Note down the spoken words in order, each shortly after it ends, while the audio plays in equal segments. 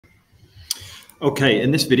Okay, in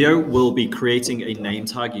this video, we'll be creating a name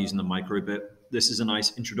tag using the microbit. This is a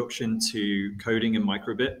nice introduction to coding in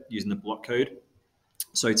microbit using the block code.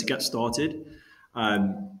 So to get started,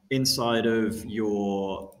 inside of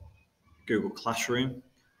your Google Classroom,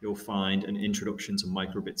 you'll find an introduction to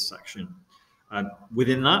microbit section.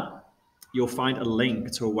 Within that, you'll find a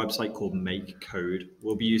link to a website called MakeCode.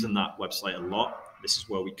 We'll be using that website a lot. This is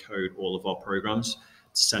where we code all of our programs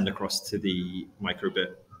to send across to the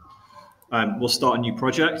microbit. We'll start a new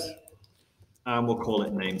project and we'll call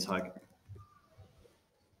it name tag.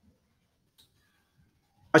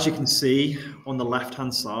 As you can see on the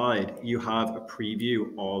left-hand side, you have a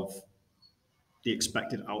preview of the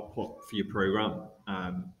expected output for your program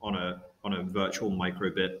on a virtual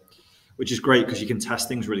microbit, which is great because you can test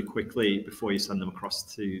things really quickly before you send them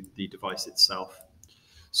across to the device itself.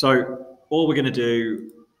 So all we're going to do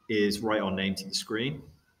is write our name to the screen.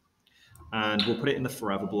 And we'll put it in the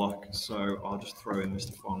forever block. So I'll just throw in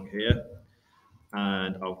Mr. Fong here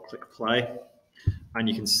and I'll click play. And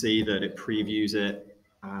you can see that it previews it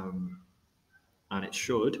and it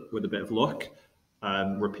should, with a bit of luck,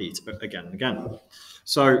 repeat again and again.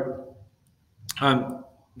 So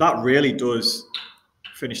that really does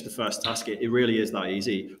finish the first task. It really is that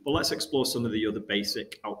easy. But let's explore some of the other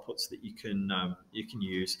basic outputs that you can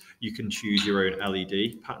use. You can choose your own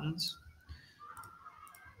LED patterns.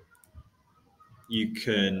 You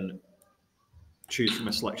can choose from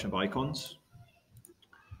a selection of icons,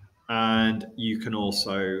 and you can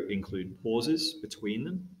also include pauses between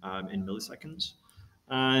them in milliseconds.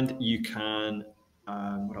 And you can,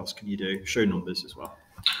 what else can you do? Show numbers as well.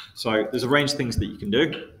 So there's a range of things that you can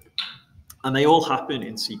do, and they all happen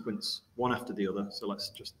in sequence, one after the other. So let's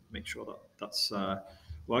just make sure that that's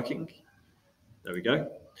working. There we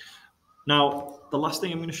go. Now, the last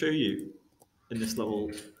thing I'm going to show you in this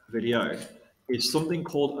little video is something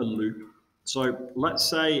called a loop. So let's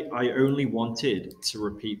say I only wanted to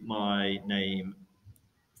repeat my name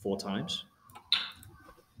 4 times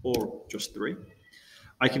or just 3.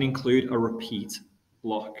 I can include a repeat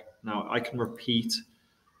block. Now I can repeat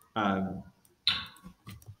Mr.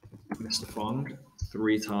 Fong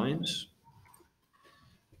 3 times.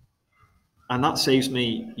 And that saves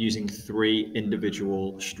me using 3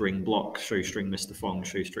 individual string blocks: show string Mr. Fong,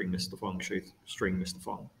 show string Mr. Fong, show string Mr.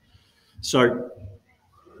 Fong. So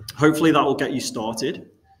hopefully that will get you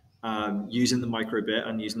started using the microbit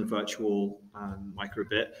and using the virtual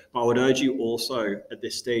microbit. But I would urge you also at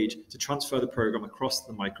this stage to transfer the program across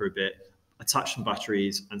the microbit, attach some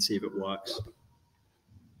batteries and see if it works.